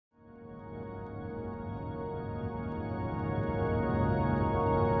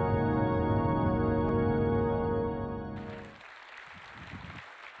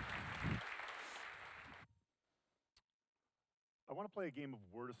want to play a game of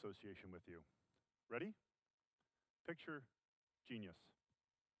word association with you. Ready? Picture genius.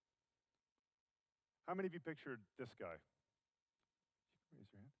 How many of you pictured this guy? Raise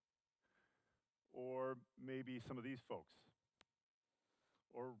your hand. Or maybe some of these folks.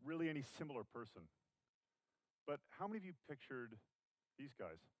 Or really any similar person. But how many of you pictured these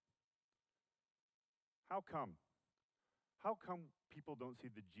guys? How come? How come people don't see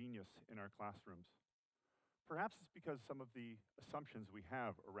the genius in our classrooms? Perhaps it's because some of the assumptions we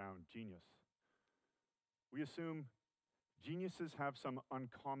have around genius. We assume geniuses have some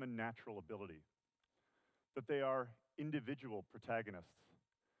uncommon natural ability, that they are individual protagonists,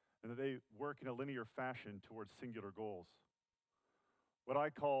 and that they work in a linear fashion towards singular goals. What I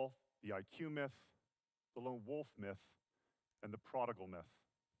call the IQ myth, the lone wolf myth, and the prodigal myth.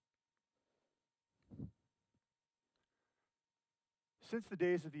 Since the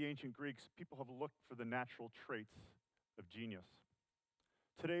days of the ancient Greeks, people have looked for the natural traits of genius.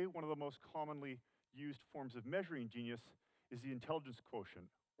 Today, one of the most commonly used forms of measuring genius is the intelligence quotient,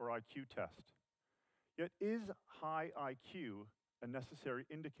 or IQ test. Yet, is high IQ a necessary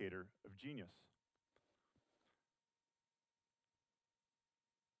indicator of genius?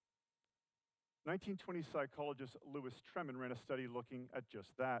 The 1920 psychologist Louis Tremin ran a study looking at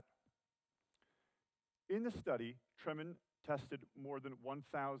just that. In the study, Tremin tested more than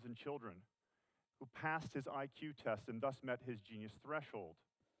 1,000 children who passed his IQ test and thus met his genius threshold.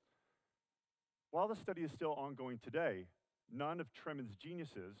 While the study is still ongoing today, none of Tremin's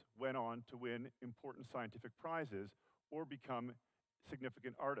geniuses went on to win important scientific prizes or become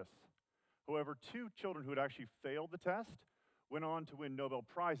significant artists. However, 2 children who had actually failed the test went on to win Nobel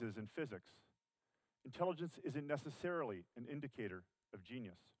Prizes in physics. Intelligence isn't necessarily an indicator of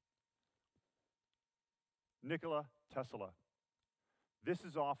genius. Nikola Tesla. This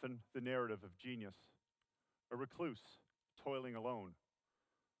is often the narrative of genius, a recluse toiling alone.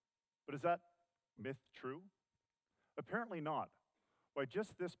 But is that myth true? Apparently not. Why,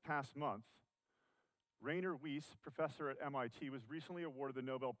 just this past month, Rainer Weiss, professor at MIT, was recently awarded the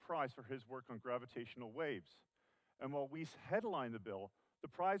Nobel Prize for his work on gravitational waves. And while Weiss headlined the bill, the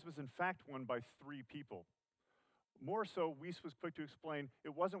prize was in fact won by 3 people. More so, Weiss was quick to explain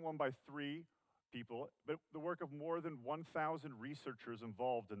it wasn't won by 3 people, but the work of more than 1,000 researchers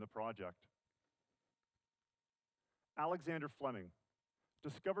involved in the project. Alexander Fleming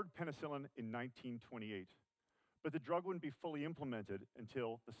discovered penicillin in 1928, but the drug wouldn't be fully implemented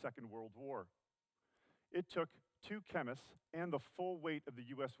until the Second World War. It took 2 chemists and the full weight of the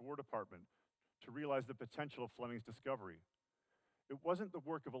US War Department to realize the potential of Fleming's discovery. It wasn't the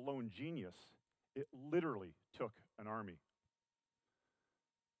work of a lone genius, it literally took an army.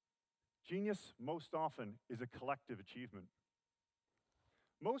 Genius, most often, is a collective achievement.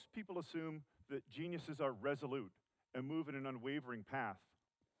 Most people assume that geniuses are resolute and move in an unwavering path.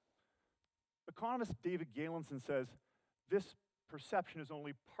 Economist David Galenson says this perception is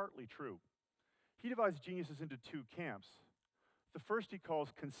only partly true. He divides geniuses into 2 camps. The first he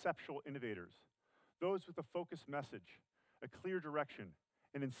calls conceptual innovators, those with a focused message, a clear direction,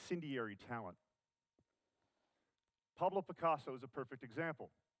 and incendiary talent. Pablo Picasso is a perfect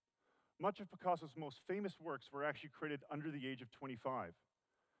example. Much of Picasso's most famous works were actually created under the age of 25.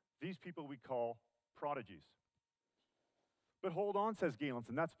 These people we call prodigies. But hold on, says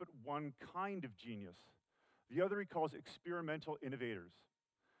Galenson, that's but one kind of genius. The other he calls experimental innovators.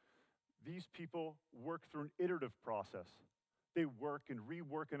 These people work through an iterative process. They work and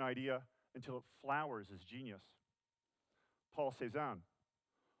rework an idea until it flowers as genius. Paul Cézanne.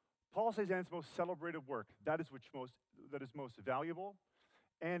 Paul Cézanne's most celebrated work, that is most valuable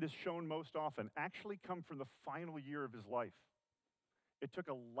and is shown most often, actually come from the final year of his life. It took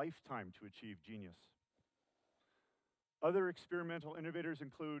a lifetime to achieve genius. Other experimental innovators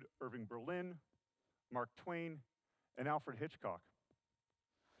include Irving Berlin, Mark Twain, and Alfred Hitchcock.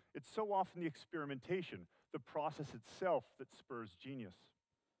 It's so often the experimentation, the process itself, that spurs genius.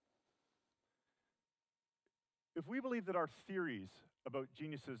 If we believe that our theories about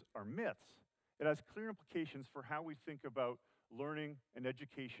geniuses are myths, it has clear implications for how we think about learning and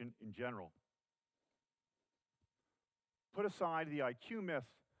education in general. Put aside the IQ myth,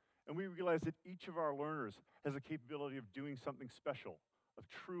 and we realize that each of our learners has a capability of doing something special, of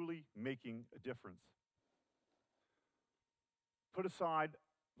truly making a difference. Put aside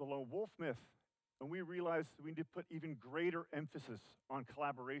the lone wolf myth, and we realize that we need to put even greater emphasis on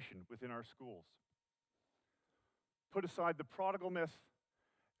collaboration within our schools. Put aside the prodigal myth,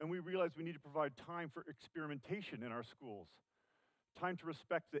 and we realize we need to provide time for experimentation in our schools, time to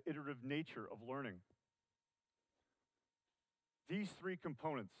respect the iterative nature of learning. These 3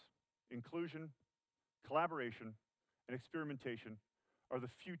 components, inclusion, collaboration, and experimentation are the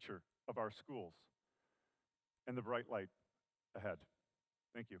future of our schools and the bright light ahead.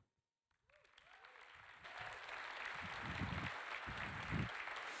 Thank you.